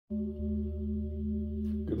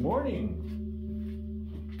Good morning.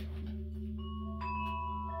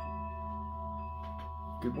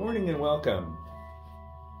 Good morning and welcome.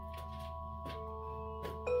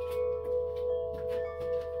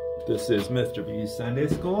 This is Mr. B's Sunday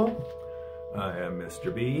School. I am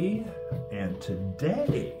Mr. B, and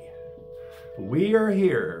today we are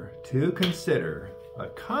here to consider a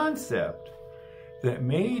concept that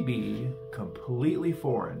may be completely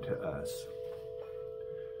foreign to us.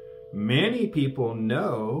 Many people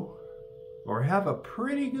know or have a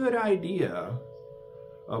pretty good idea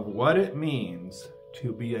of what it means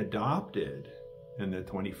to be adopted in the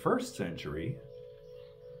 21st century.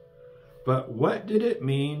 But what did it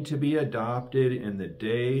mean to be adopted in the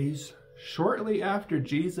days shortly after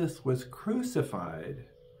Jesus was crucified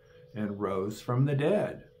and rose from the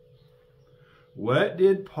dead? What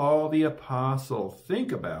did Paul the Apostle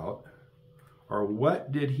think about, or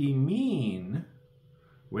what did he mean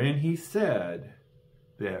when he said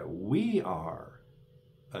that we are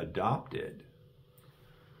adopted?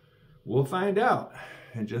 We'll find out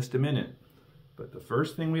in just a minute. But the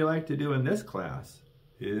first thing we like to do in this class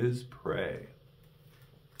is pray.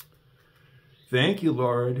 Thank you,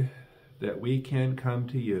 Lord, that we can come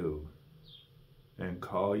to you and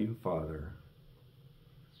call you Father.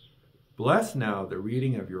 Bless now the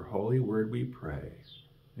reading of your holy word, we pray.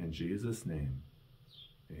 In Jesus' name,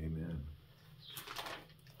 amen.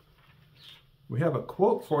 We have a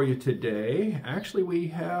quote for you today. Actually, we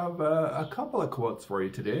have a couple of quotes for you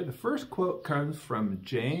today. The first quote comes from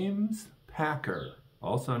James Packer,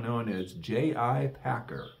 also known as J.I.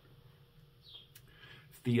 Packer,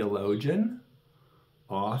 theologian,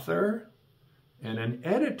 author, and an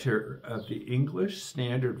editor of the English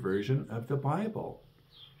Standard Version of the Bible.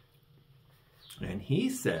 And he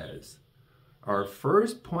says, our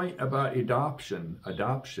first point about adoption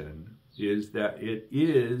is that it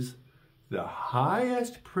is the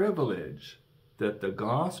highest privilege that the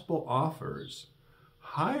gospel offers,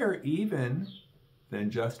 higher even than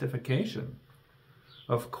justification.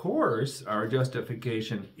 Of course, our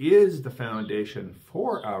justification is the foundation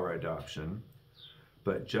for our adoption,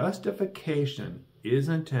 but justification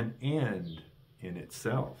isn't an end in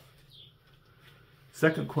itself.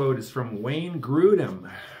 Second quote is from Wayne Grudem,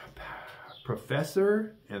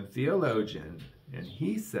 professor and theologian, and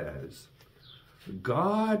he says,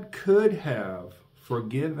 God could have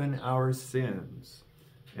forgiven our sins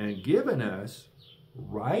and given us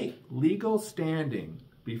right legal standing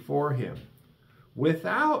before him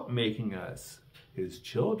without making us his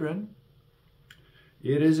children.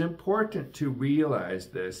 It is important to realize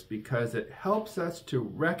this because it helps us to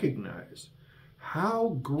recognize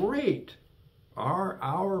how great are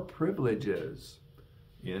our privileges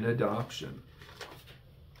in adoption.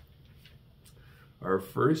 Our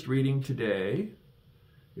first reading today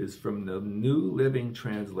is from the New Living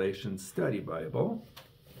Translation Study Bible.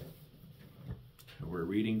 We're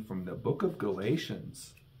reading from the book of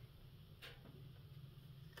Galatians.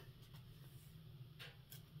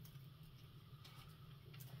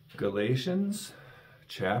 Galatians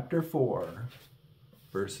chapter 4,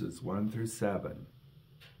 verses 1 through 7.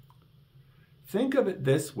 Think of it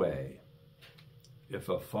this way. If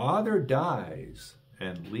a father dies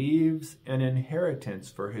and leaves an inheritance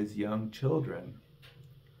for his young children,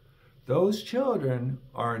 those children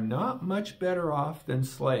are not much better off than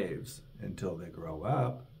slaves until they grow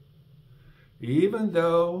up, even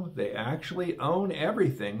though they actually own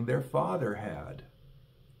everything their father had.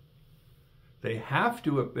 They have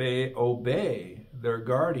to obey their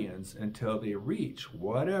guardians until they reach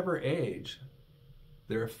whatever age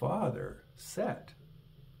their father set.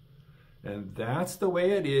 And that's the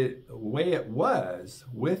way it was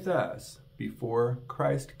with us before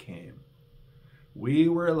Christ came. We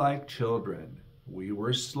were like children. We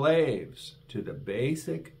were slaves to the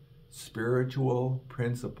basic spiritual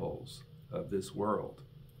principles of this world.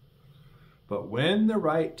 But when the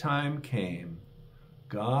right time came,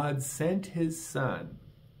 God sent his Son,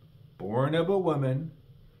 born of a woman,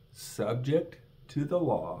 subject to the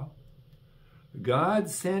law. God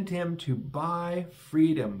sent him to buy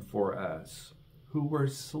freedom for us who were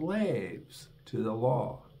slaves to the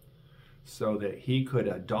law, so that he could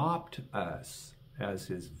adopt us as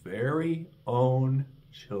his very own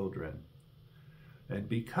children. And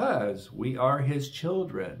because we are his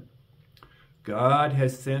children, God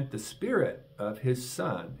has sent the Spirit of his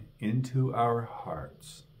Son into our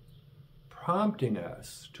hearts, prompting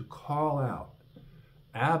us to call out,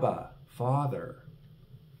 Abba, Father.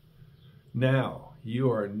 Now you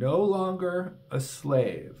are no longer a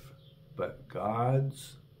slave, but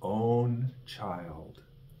God's own child.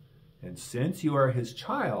 And since you are his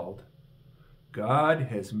child, God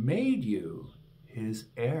has made you his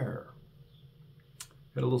heir.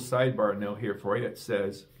 Got a little sidebar note here for you. It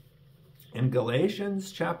says, in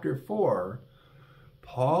Galatians chapter 4,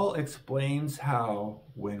 Paul explains how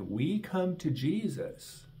when we come to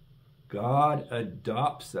Jesus, God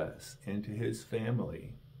adopts us into his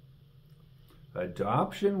family.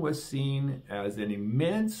 Adoption was seen as an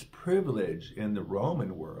immense privilege in the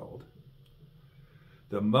Roman world.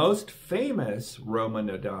 The most famous Roman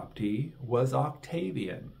adoptee was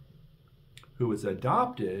Octavian, who was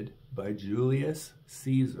adopted by Julius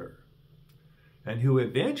Caesar, and who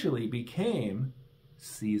eventually became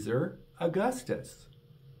Caesar Augustus.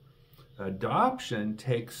 Adoption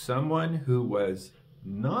takes someone who was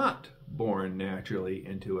not born naturally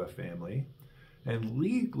into a family and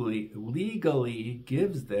legally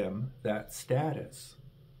gives them that status.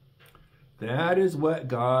 That is what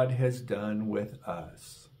God has done with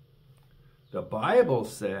us. The Bible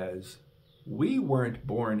says we weren't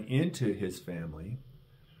born into his family,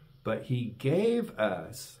 but he gave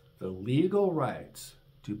us the legal rights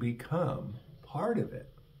to become part of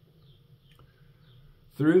it.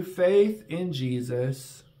 Through faith in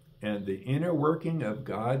Jesus and the inner working of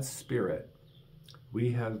God's Spirit,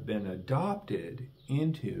 we have been adopted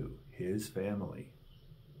into his family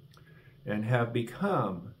and have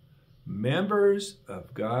become members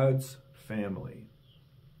of God's family.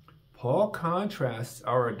 Paul contrasts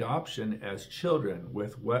our adoption as children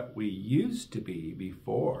with what we used to be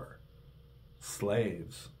before,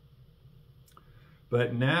 slaves.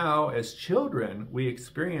 But now, as children, we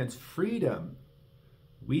experience freedom.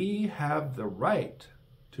 We have the right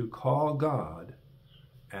to call God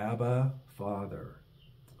Abba, Father.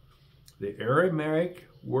 The Aramaic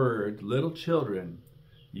word little children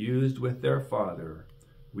used with their father,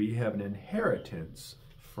 we have an inheritance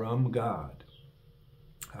from God.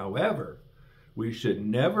 However, we should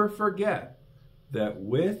never forget that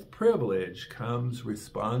with privilege comes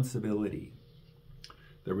responsibility.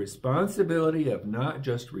 The responsibility of not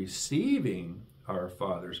just receiving our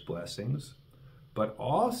Father's blessings, but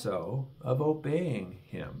also of obeying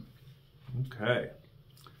him. Okay.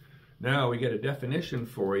 Now we get a definition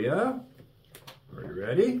for you. Are you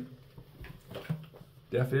ready?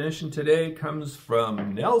 Definition today comes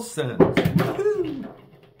from Nelson's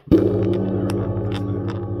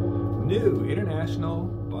New International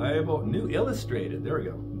Bible, New Illustrated, there we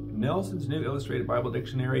go. Nelson's New Illustrated Bible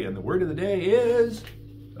Dictionary, and the word of the day is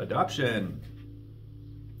adoption.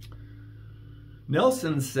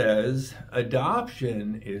 Nelson says,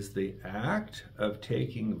 adoption is the act of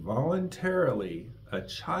taking voluntarily a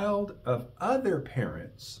child of other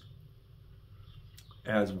parents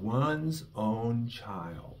as one's own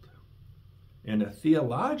child. In a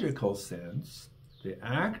theological sense, the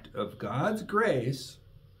act of God's grace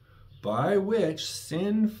by which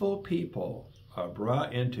sinful people are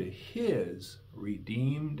brought into his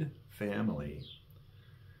redeemed family.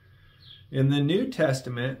 In the New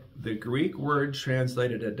Testament, the Greek word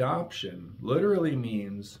translated adoption literally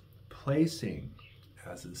means placing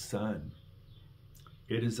as a son.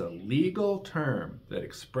 It is a legal term that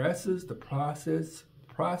expresses the process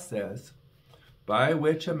by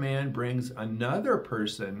which a man brings another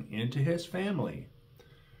person into his family,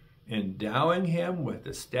 endowing him with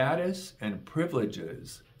the status and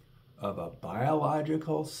privileges of a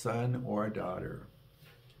biological son or daughter.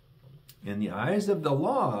 In the eyes of the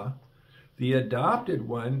law, the adopted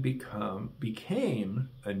one became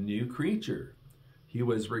a new creature. He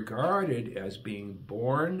was regarded as being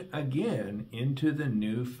born again into the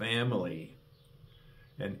new family,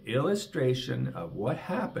 an illustration of what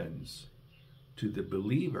happens to the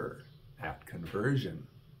believer at conversion.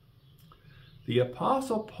 The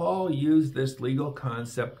Apostle Paul used this legal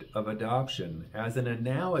concept of adoption as an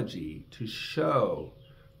analogy to show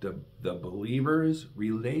the believer's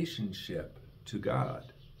relationship to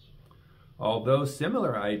God. Although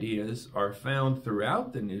similar ideas are found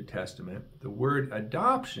throughout the New Testament, the word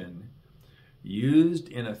adoption, used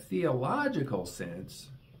in a theological sense,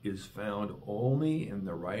 is found only in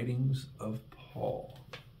the writings of Paul.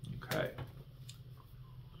 Okay.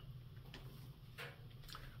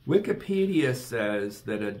 Wikipedia says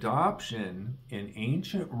that adoption in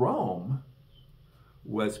ancient Rome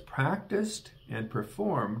was practiced and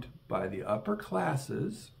performed by the upper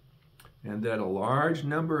classes, and that a large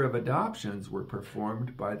number of adoptions were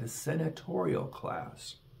performed by the senatorial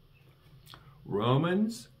class.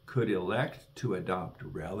 Romans could elect to adopt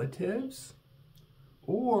relatives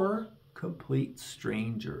or complete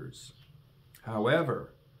strangers.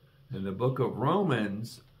 However, in the book of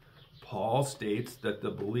Romans, Paul states that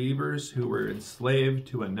the believers who were enslaved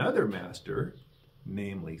to another master,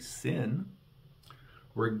 namely sin,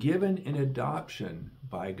 were given in adoption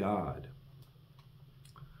by God.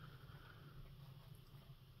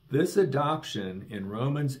 This adoption in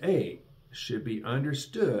Romans 8 should be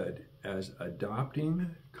understood as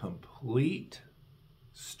adopting complete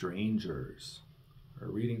strangers. Our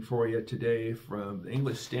reading for you today from the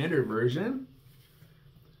English Standard Version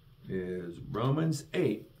is Romans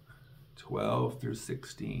 8, 12 through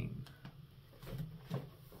 16.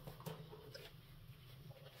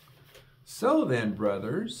 So then,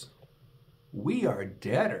 brothers, we are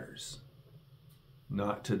debtors,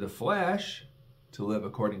 not to the flesh, to live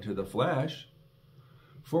according to the flesh.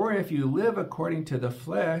 For if you live according to the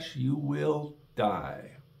flesh, you will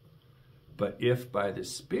die. But if by the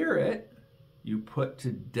Spirit you put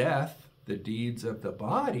to death the deeds of the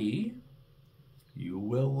body, you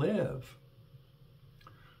will live.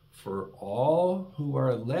 For all who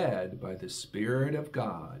are led by the Spirit of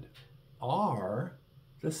God are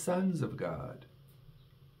the sons of God.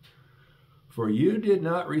 For you did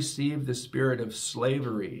not receive the spirit of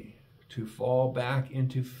slavery to fall back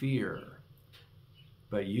into fear,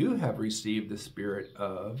 but you have received the spirit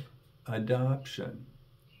of adoption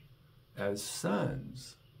as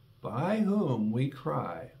sons, by whom we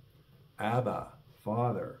cry, Abba,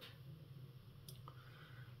 Father.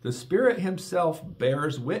 The Spirit himself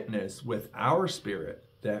bears witness with our spirit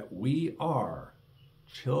that we are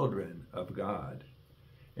children of God.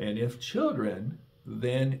 And if children,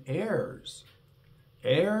 then heirs,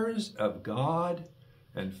 heirs of God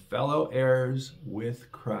and fellow heirs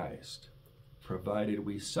with Christ, provided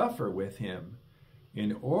we suffer with him,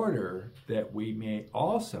 in order that we may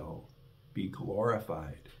also be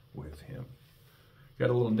glorified with him. Got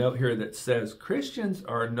a little note here that says Christians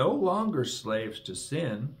are no longer slaves to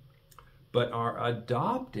sin, but are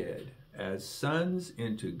adopted as sons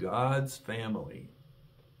into God's family,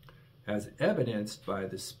 as evidenced by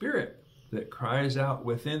the Spirit that cries out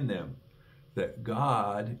within them that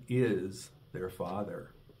God is their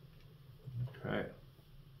Father. Okay.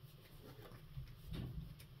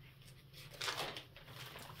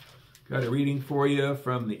 Got a reading for you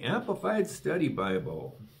from the Amplified Study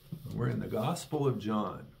Bible. We're in the Gospel of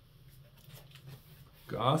John.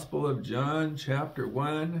 Gospel of John, chapter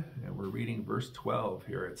 1, and we're reading verse 12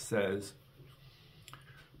 here. It says,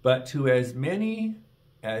 "But to as many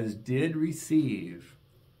as did receive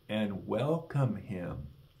and welcome him,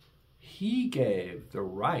 he gave the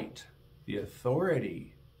right, the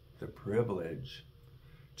authority, the privilege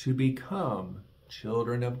to become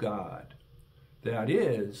children of God. That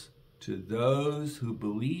is, to those who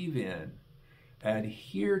believe in,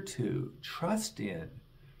 adhere to, trust in,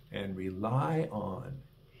 and rely on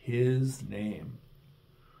his name."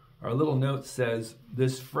 Our little note says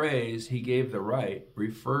this phrase, "he gave the right,"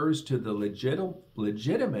 refers to the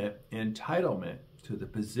legitimate entitlement to the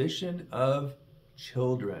position of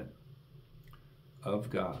children of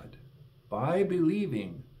God. By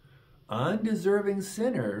believing, undeserving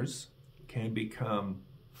sinners can become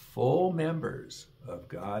full members of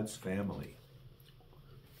God's family.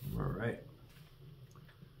 All right.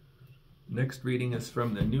 Next reading is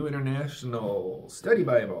from the New International Study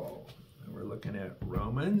Bible. And we're looking at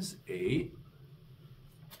Romans 8,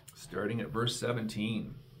 starting at verse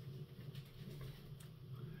 17.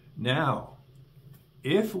 "Now,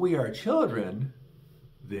 if we are children,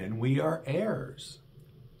 then we are heirs,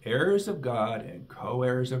 heirs of God and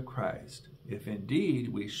co-heirs of Christ, if indeed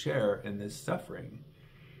we share in this suffering,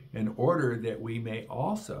 in order that we may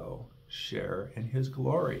also share in his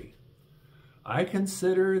glory. I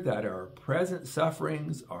consider that our present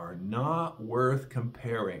sufferings are not worth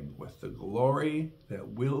comparing with the glory that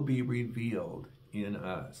will be revealed in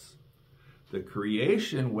us. The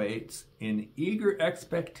creation waits in eager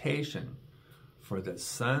expectation for the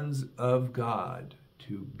sons of God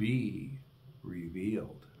to be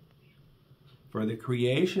revealed. For the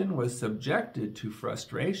creation was subjected to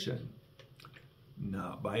frustration,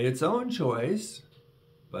 not by its own choice,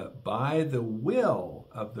 but by the will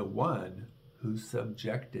of the one who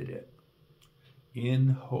subjected it, in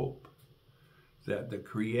hope that the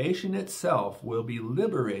creation itself will be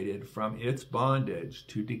liberated from its bondage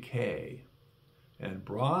to decay and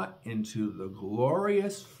brought into the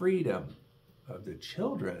glorious freedom of the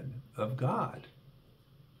children of God.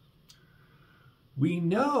 We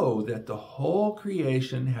know that the whole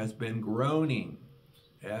creation has been groaning,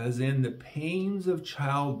 as in the pains of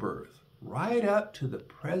childbirth, right up to the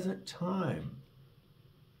present time.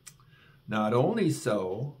 Not only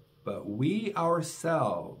so, but we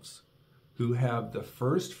ourselves, who have the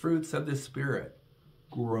first fruits of the Spirit,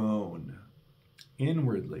 groan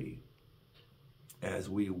inwardly as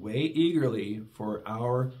we wait eagerly for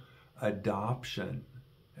our adoption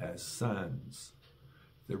as sons,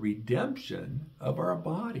 the redemption of our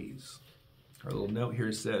bodies. Our little note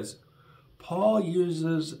here says, Paul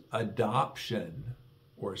uses adoption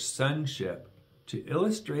or sonship to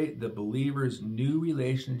illustrate the believer's new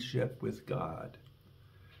relationship with God.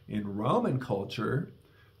 In Roman culture,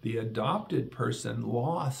 the adopted person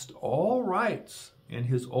lost all rights in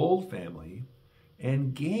his old family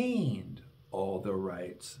and gained all the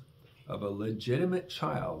rights of a legitimate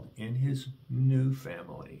child in his new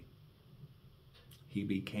family. He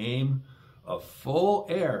became a full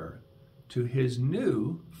heir to his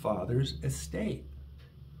new father's estate.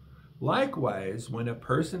 Likewise, when a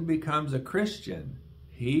person becomes a Christian,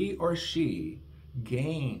 he or she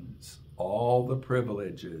gains all the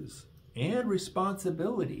privileges and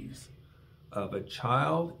responsibilities of a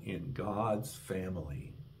child in God's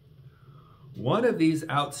family. One of these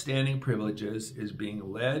outstanding privileges is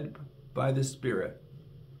being led by the Spirit.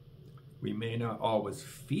 We may not always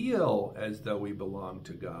feel as though we belong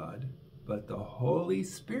to God, but the Holy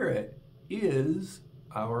Spirit is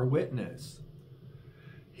our witness.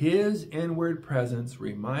 His inward presence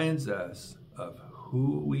reminds us of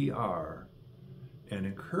who we are and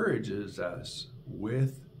encourages us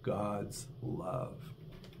with God's love.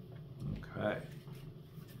 Okay.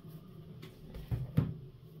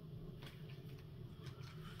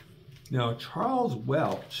 Now, Charles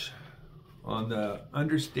Welch on the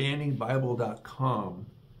understandingbible.com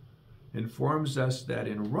informs us that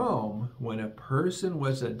in Rome, when a person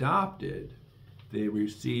was adopted, they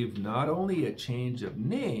received not only a change of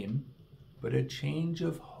name, but a change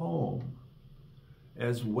of home,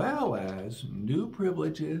 as well as new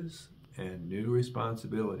privileges and new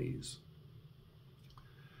responsibilities.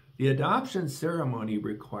 The adoption ceremony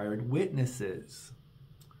required witnesses.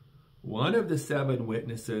 One of the 7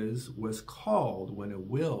 witnesses was called when a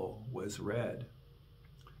will was read.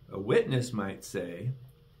 A witness might say,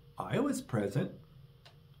 I was present,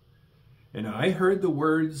 and I heard the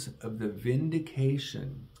words of the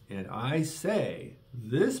vindication, and I say,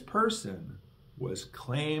 this person was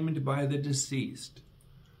claimed by the deceased,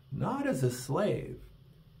 not as a slave,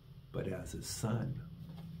 but as a son.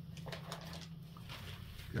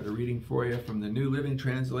 Got a reading for you from the New Living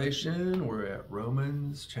Translation. We're at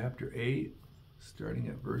Romans chapter 8, starting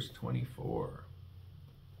at verse 24.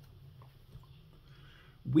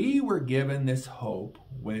 We were given this hope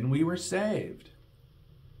when we were saved.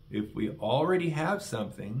 If we already have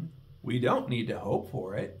something, we don't need to hope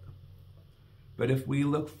for it. But if we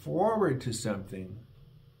look forward to something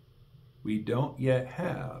we don't yet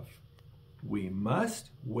have, we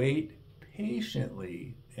must wait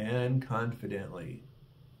patiently and confidently.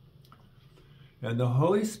 And the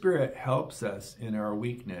Holy Spirit helps us in our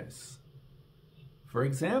weakness. For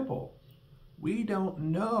example, we don't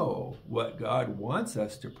know what God wants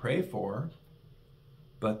us to pray for,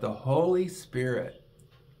 but the Holy Spirit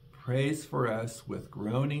prays for us with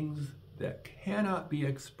groanings that cannot be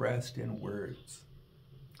expressed in words.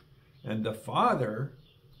 And the Father,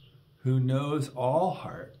 who knows all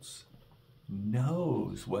hearts,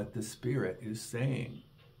 knows what the Spirit is saying.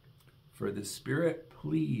 For the Spirit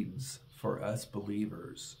pleads for us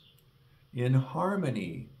believers in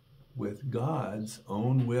harmony with God's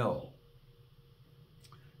own will.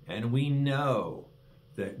 And we know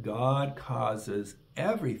that God causes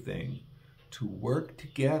everything to work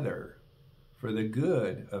together for the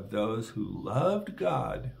good of those who love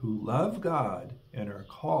God and are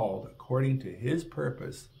called according to his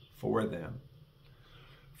purpose for them.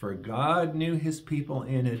 For God knew his people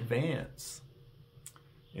in advance,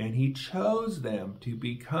 and he chose them to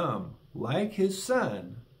become like his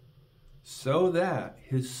Son, so that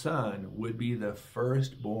his Son would be the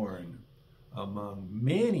firstborn among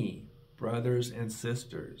many brothers and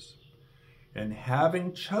sisters. And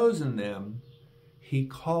having chosen them, he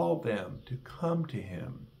called them to come to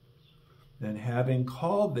him. And having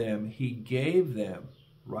called them, he gave them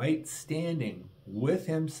right standing with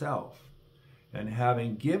himself. And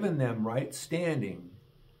having given them right standing,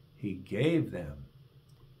 he gave them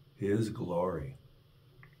his glory.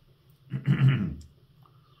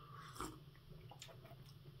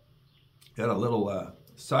 Got a little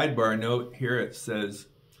sidebar note here. It says,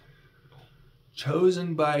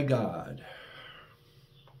 chosen by God.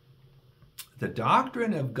 The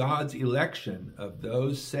doctrine of God's election of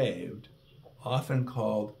those saved, often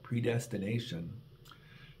called predestination,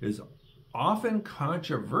 is often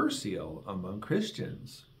controversial among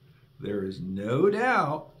Christians. There is no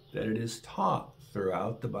doubt that it is taught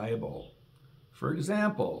throughout the Bible. For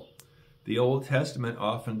example, the Old Testament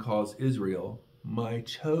often calls Israel my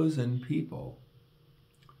chosen people,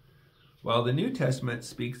 while the New Testament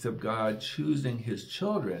speaks of God choosing his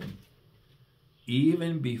children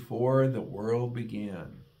even before the world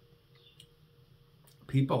began.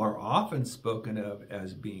 People are often spoken of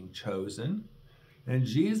as being chosen, and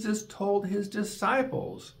Jesus told his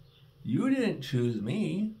disciples, "You didn't choose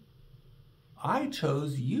me, I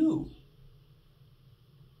chose you."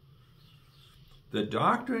 The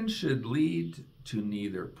doctrine should lead to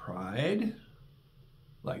neither pride,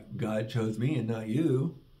 like God chose me and not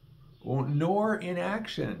you, nor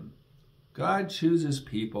inaction. God chooses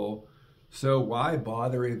people, so why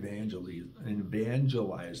bother evangelizing?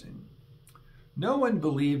 No one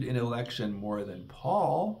believed in election more than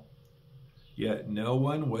Paul, yet no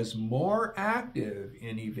one was more active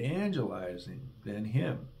in evangelizing than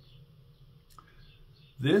him.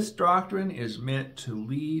 This doctrine is meant to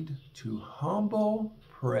lead to humble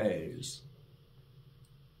praise,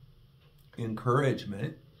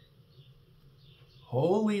 encouragement,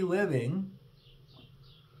 holy living,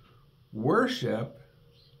 worship,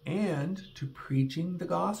 and to preaching the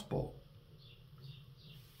gospel.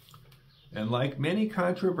 And like many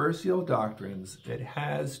controversial doctrines, it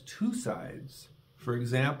has two sides. For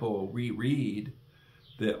example, we read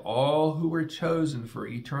that all who were chosen for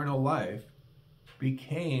eternal life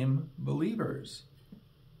became believers.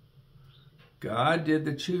 God did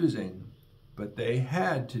the choosing, but they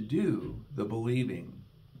had to do the believing.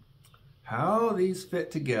 How these fit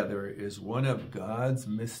together is one of God's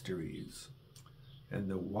mysteries, and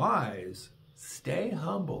the wise stay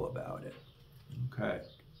humble about it. Okay.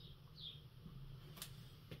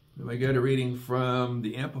 Then we go to reading from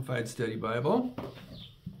the Amplified Study Bible.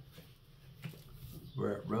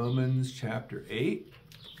 We're at Romans chapter 8,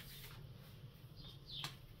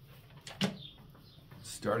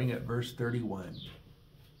 starting at verse 31.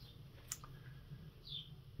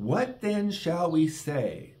 What then shall we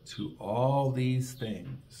say to all these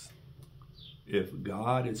things? If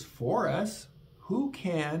God is for us, who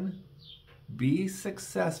can be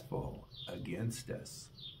successful against us?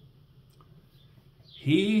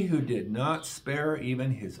 He who did not spare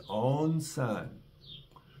even his own son,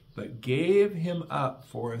 but gave him up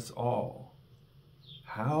for us all,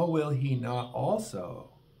 how will he not also,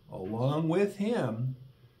 along with him,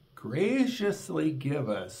 graciously give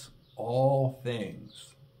us all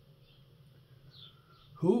things?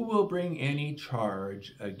 Who will bring any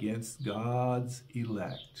charge against God's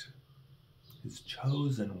elect, his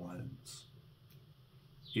chosen ones?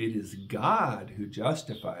 It is God who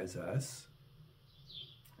justifies us,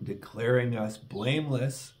 declaring us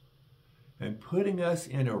blameless and putting us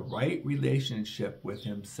in a right relationship with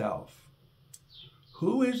himself.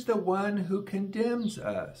 Who is the one who condemns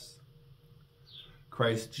us?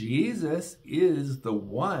 Christ Jesus is the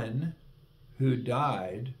one who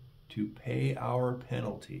died to pay our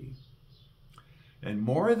penalty. And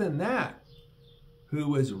more than that, who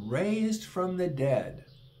was raised from the dead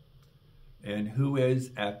and who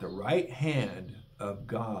is at the right hand of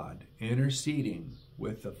God, interceding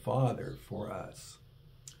with the Father for us.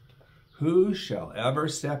 Who shall ever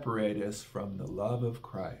separate us from the love of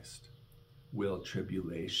Christ? Will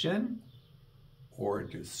tribulation, or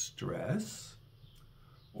distress,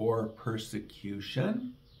 or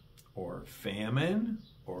persecution, or famine,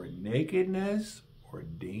 or nakedness, or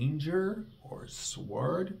danger, or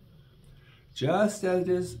sword? Just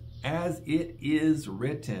as it is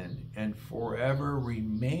written, and forever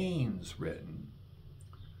remains written.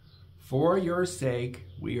 For your sake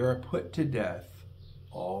we are put to death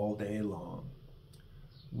all day long.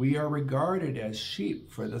 We are regarded as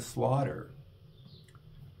sheep for the slaughter.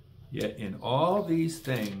 Yet in all these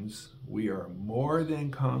things we are more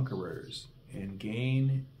than conquerors and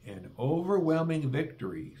gain an overwhelming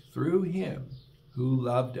victory through him who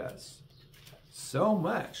loved us so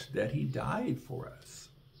much that he died for us.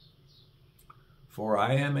 For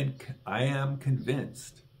I am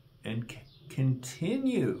convinced and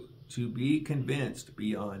continue to be convinced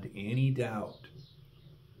beyond any doubt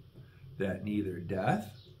that neither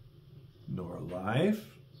death, nor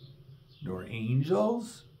life, nor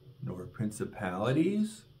angels, nor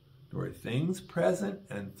principalities, nor things present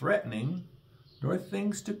and threatening, nor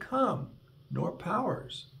things to come, nor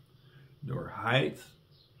powers, nor height,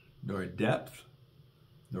 nor depth,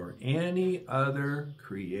 nor any other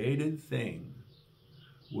created thing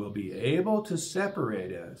will be able to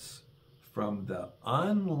separate us from the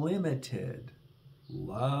unlimited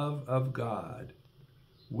love of God,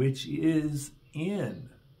 which is in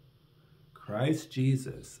Christ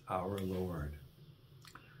Jesus our Lord.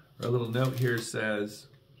 Our little note here says,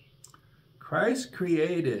 Christ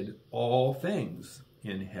created all things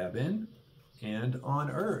in heaven and on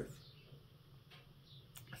earth,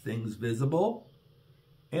 things visible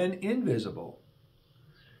and invisible.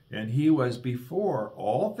 And he was before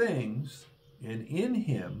all things, and in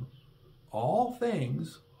him all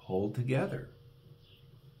things hold together.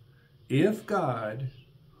 If God,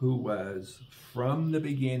 who was from the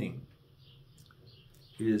beginning,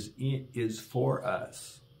 is for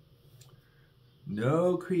us,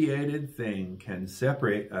 no created thing can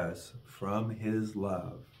separate us from his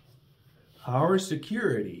love. Our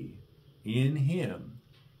security in him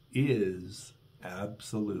is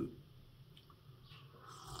absolute.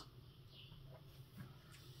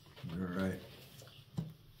 All right.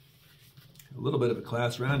 A little bit of a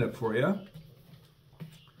class roundup for you.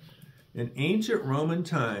 In ancient Roman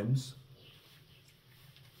times,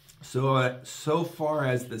 so far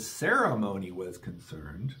as the ceremony was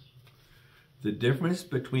concerned, the difference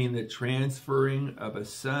between the transferring of a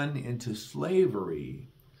son into slavery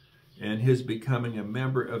and his becoming a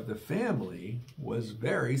member of the family was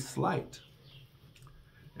very slight.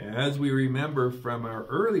 As we remember from our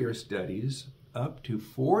earlier studies, up to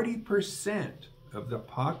 40% of the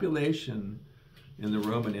population in the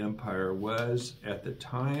Roman Empire was, at the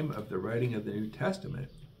time of the writing of the New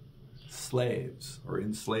Testament, slaves or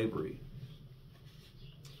in slavery.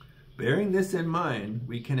 Bearing this in mind,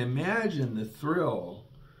 we can imagine the thrill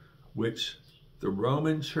which the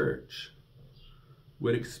Roman Church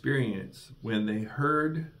would experience when they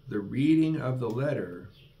heard the reading of the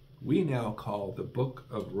letter we now call the Book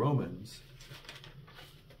of Romans.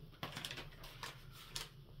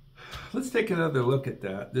 Let's take another look at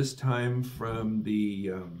that, this time from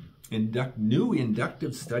the New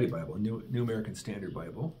Inductive Study Bible, New American Standard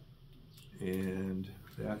Bible. And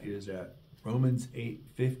that is at Romans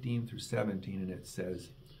 8:15 through 17, and it says,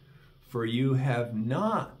 "For you have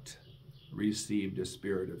not received a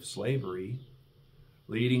spirit of slavery,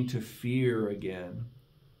 leading to fear again,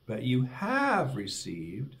 but you have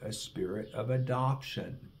received a spirit of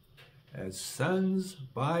adoption, as sons,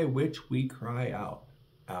 by which we cry out,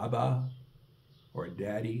 Abba, or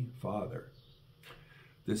Daddy, Father.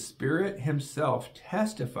 The Spirit himself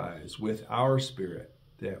testifies with our spirit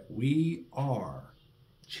that we are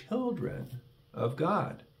children of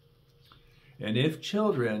God. And if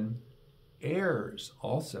children, heirs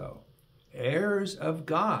also, heirs of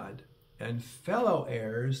God, and fellow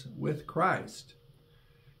heirs with Christ,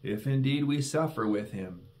 if indeed we suffer with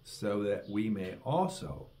him, so that we may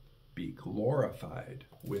also be glorified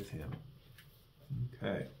with him."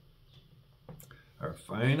 Okay. Our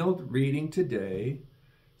final reading today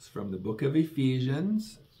is from the book of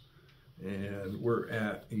Ephesians, and we're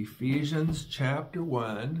at Ephesians chapter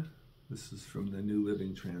 1. This is from the New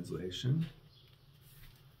Living Translation.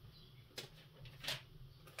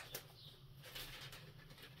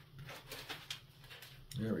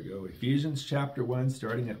 There we go. Ephesians chapter 1,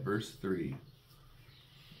 starting at verse 3.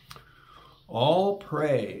 "All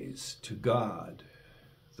praise to God,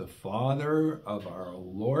 the Father of our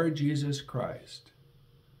Lord Jesus Christ,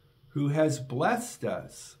 who has blessed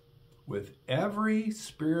us with every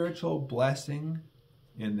spiritual blessing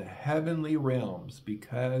in the heavenly realms,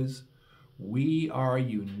 because we are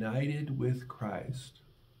united with Christ,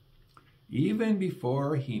 even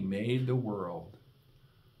before he made the world.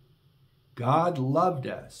 God loved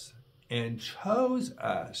us and chose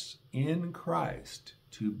us in Christ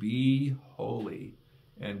to be holy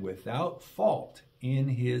and without fault in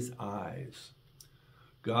his eyes.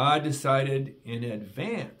 God decided in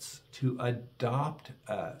advance to adopt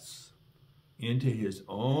us into his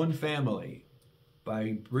own family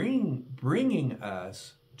by bringing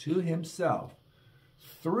us to himself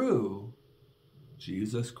through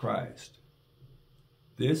Jesus Christ.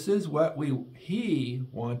 This is what he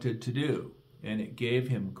wanted to do, and it gave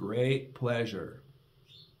him great pleasure.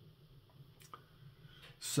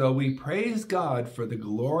 So we praise God for the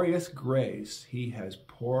glorious grace he has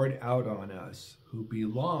poured out on us who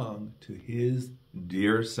belong to his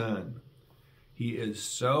dear Son. He is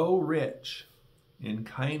so rich in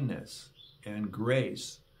kindness and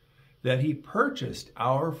grace that he purchased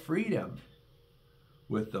our freedom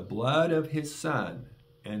with the blood of his Son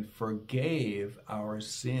and forgave our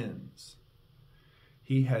sins.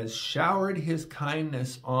 He has showered his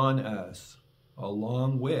kindness on us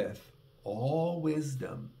along with all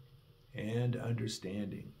wisdom and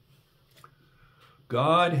understanding.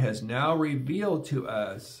 God has now revealed to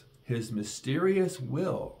us his mysterious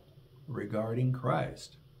will regarding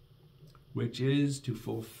Christ, which is to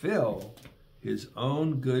fulfill his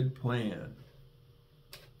own good plan.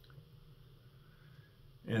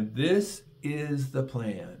 And this is the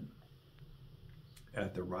plan.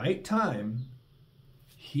 At the right time,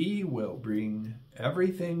 he will bring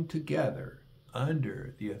everything together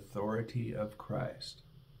under the authority of Christ.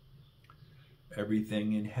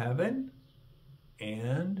 Everything in heaven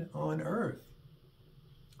and on earth.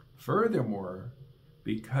 Furthermore,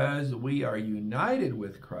 because we are united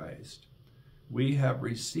with Christ, we have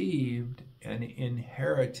received an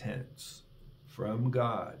inheritance from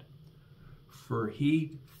God, for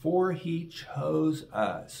he chose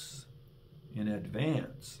us in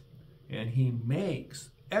advance, and he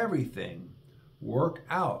makes everything work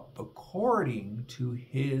out according to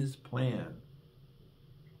his plan.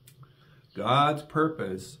 God's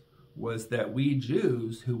purpose was that we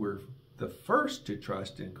Jews, who were the first to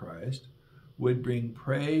trust in Christ, would bring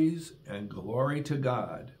praise and glory to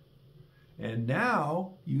God. And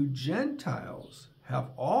now you Gentiles have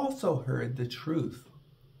also heard the truth,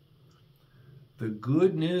 the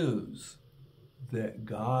good news that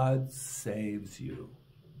God saves you.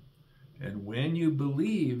 And when you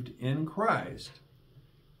believed in Christ,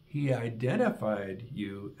 he identified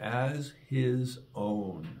you as his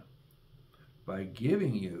own by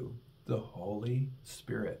giving you the Holy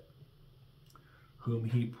Spirit, whom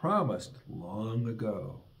he promised long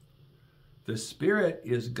ago. The Spirit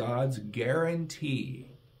is God's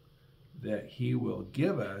guarantee that he will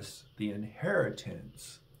give us the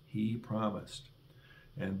inheritance he promised,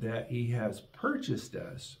 and that he has purchased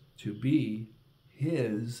us to be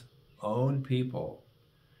his own people.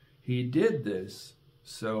 He did this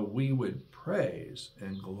so we would praise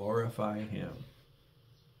and glorify him.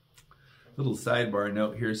 Little sidebar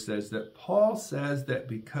note here says that Paul says that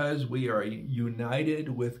because we are united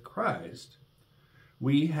with Christ,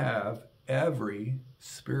 we have every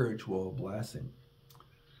spiritual blessing.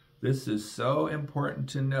 This is so important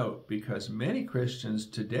to note because many Christians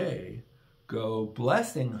today go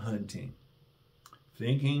blessing hunting,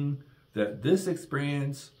 thinking that this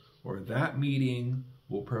experience or that meeting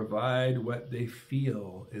will provide what they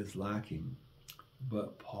feel is lacking.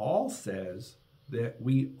 But Paul says that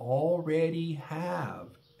we already have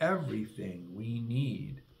everything we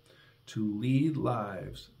need to lead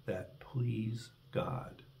lives that please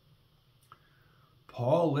God.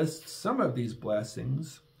 Paul lists some of these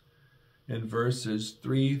blessings in verses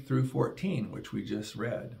 3 through 14, which we just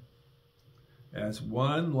read, as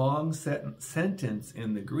one long sentence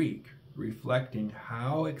in the Greek, reflecting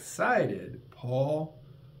how excited Paul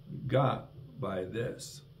got by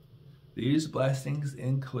this. These blessings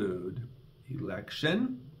include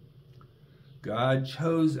election. God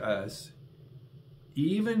chose us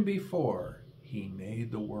even before he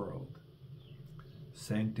made the world.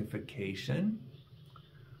 Sanctification.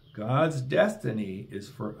 God's destiny is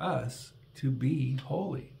for us to be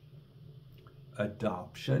holy.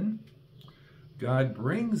 Adoption. God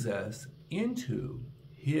brings us into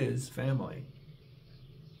his family.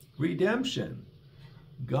 Redemption.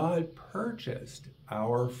 God purchased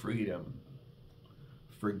our freedom.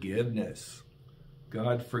 Forgiveness.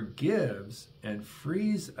 God forgives and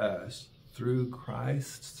frees us through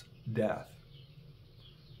Christ's death.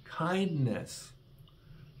 Kindness.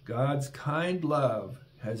 God's kind love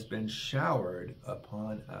has been showered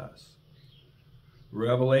upon us.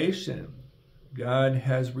 Revelation. God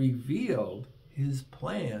has revealed his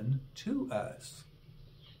plan to us.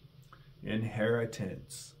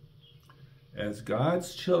 Inheritance. As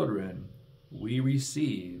God's children, we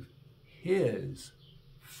receive his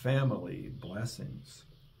family blessings.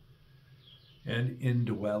 And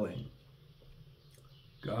indwelling.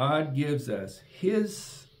 God gives us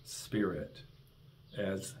his Spirit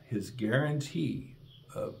as his guarantee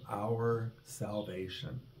of our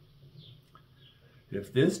salvation.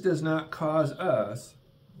 If this does not cause us,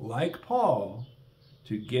 like Paul,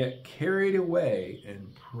 to get carried away in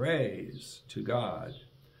praise to God,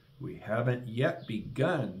 we haven't yet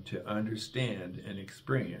begun to understand and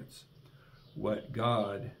experience what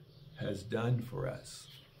God has done for us.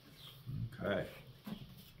 Okay.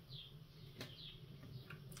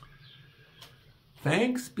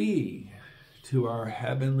 Thanks be to our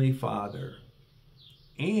Heavenly Father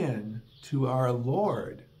and to our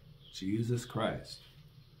Lord Jesus Christ.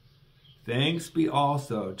 Thanks be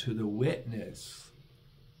also to the witness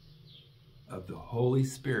of the Holy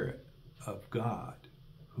Spirit of God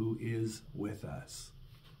who is with us.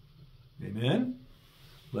 Amen?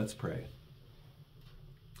 Let's pray.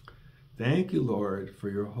 Thank you, Lord, for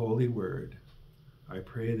your holy word. I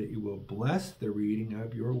pray that you will bless the reading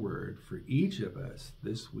of your word for each of us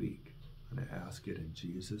this week. And I ask it in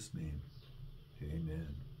Jesus' name.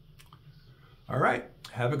 Amen. All right.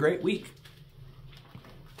 Have a great week.